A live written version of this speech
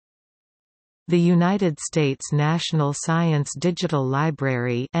The United States National Science Digital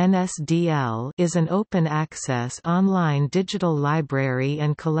Library (NSDL) is an open-access online digital library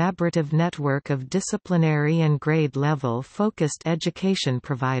and collaborative network of disciplinary and grade-level focused education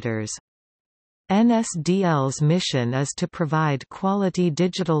providers. NSDL's mission is to provide quality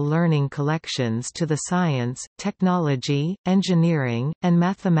digital learning collections to the science, technology, engineering, and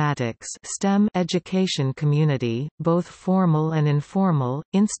mathematics (STEM) education community, both formal and informal,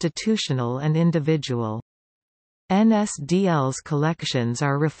 institutional and individual. NSDL's collections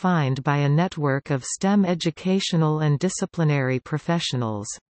are refined by a network of STEM educational and disciplinary professionals.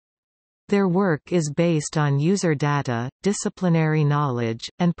 Their work is based on user data, disciplinary knowledge,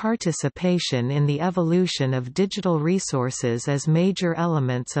 and participation in the evolution of digital resources as major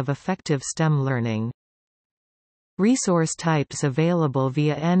elements of effective STEM learning. Resource types available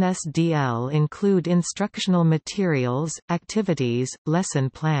via NSDL include instructional materials, activities, lesson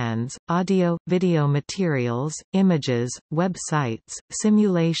plans, audio-video materials, images, websites,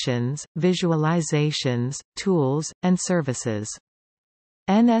 simulations, visualizations, tools, and services.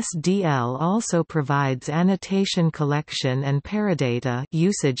 NSDL also provides annotation collection and paradata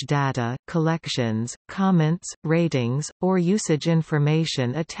usage data, collections, comments, ratings, or usage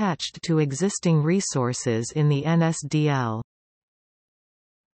information attached to existing resources in the NSDL.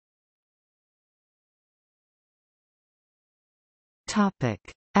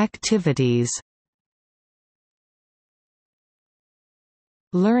 Activities.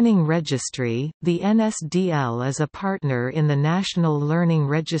 Learning Registry. The NSDL is a partner in the National Learning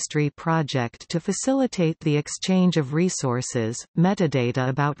Registry project to facilitate the exchange of resources, metadata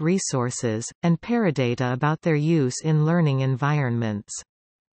about resources, and paradata about their use in learning environments.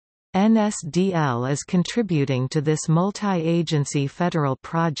 NSDL is contributing to this multi-agency federal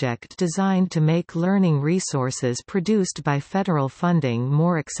project designed to make learning resources produced by federal funding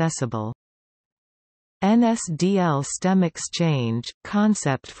more accessible. NSDL STEM Exchange –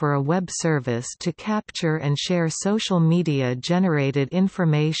 concept for a web service to capture and share social media-generated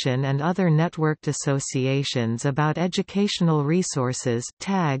information and other networked associations about educational resources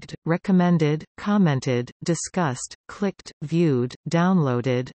tagged, recommended, commented, discussed, clicked, viewed,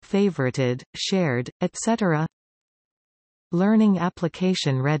 downloaded, favorited, shared, etc. Learning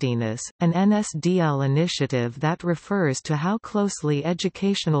Application Readiness, an NSDL initiative that refers to how closely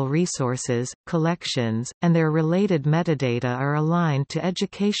educational resources, collections, and their related metadata are aligned to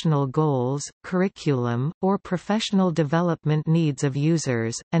educational goals, curriculum, or professional development needs of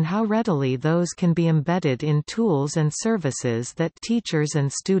users, and how readily those can be embedded in tools and services that teachers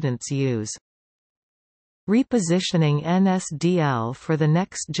and students use. Repositioning NSDL for the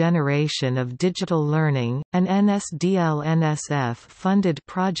next generation of digital learning, an NSDL-NSF-funded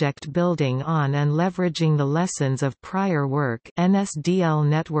project building on and leveraging the lessons of prior work. NSDL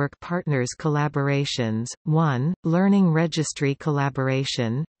Network Partners Collaborations: 1. Learning Registry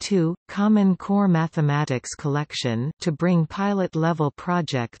Collaboration, 2. Common Core Mathematics Collection to bring pilot-level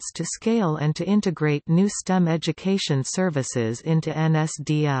projects to scale and to integrate new STEM education services into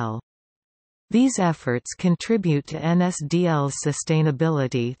NSDL. These efforts contribute to NSDL's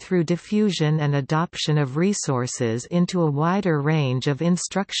sustainability through diffusion and adoption of resources into a wider range of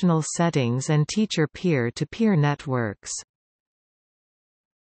instructional settings and teacher peer-to-peer networks.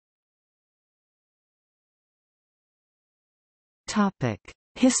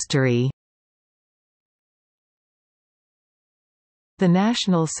 History. The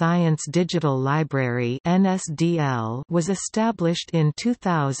National Science Digital Library (NSDL) was established in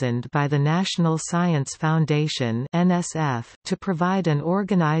 2000 by the National Science Foundation (NSF) to provide an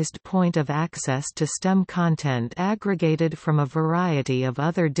organized point of access to STEM content aggregated from a variety of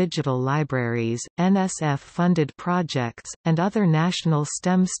other digital libraries, NSF-funded projects, and other national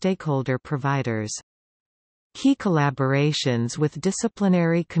STEM stakeholder providers. Key collaborations with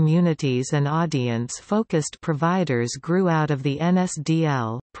disciplinary communities and audience-focused providers grew out of the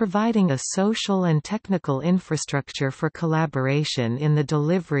NSDL, providing a social and technical infrastructure for collaboration in the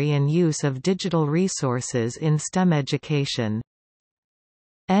delivery and use of digital resources in STEM education.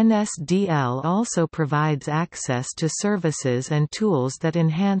 NSDL also provides access to services and tools that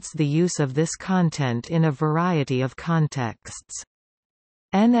enhance the use of this content in a variety of contexts.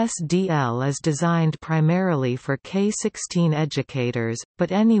 NSDL is designed primarily for K-16 educators, but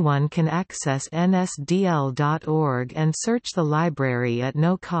anyone can access nsdl.org and search the library at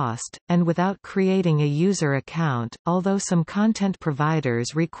no cost, and without creating a user account, although some content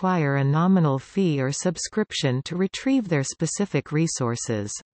providers require a nominal fee or subscription to retrieve their specific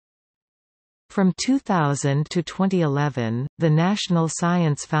resources. From 2000 to 2011, the National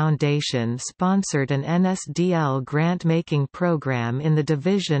Science Foundation sponsored an NSDL grant-making program in the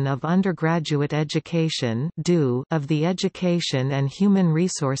Division of Undergraduate Education of the Education and Human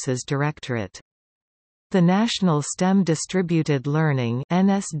Resources Directorate. The National STEM Distributed Learning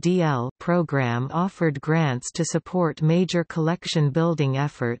 (NSDL) program offered grants to support major collection building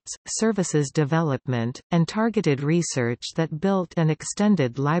efforts, services development, and targeted research that built and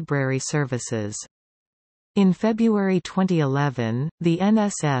extended library services. In February 2011, the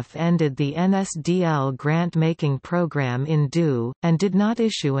NSF ended the NSDL grant-making program in DO, and did not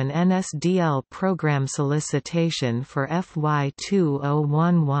issue an NSDL program solicitation for FY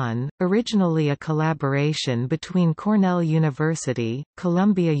 2011, originally a collaboration between Cornell University,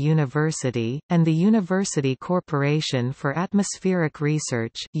 Columbia University, and the University Corporation for Atmospheric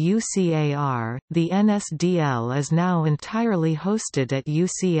Research (UCAR). The NSDL is now entirely hosted at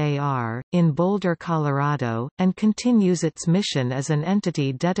UCAR, in Boulder, Colorado, and continues its mission as an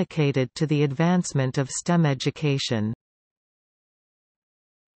entity dedicated to the advancement of STEM education.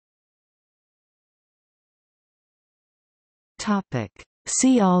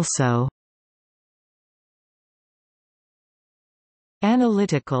 See also: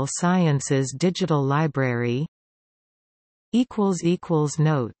 Analytical Sciences Digital Library.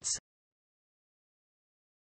 Notes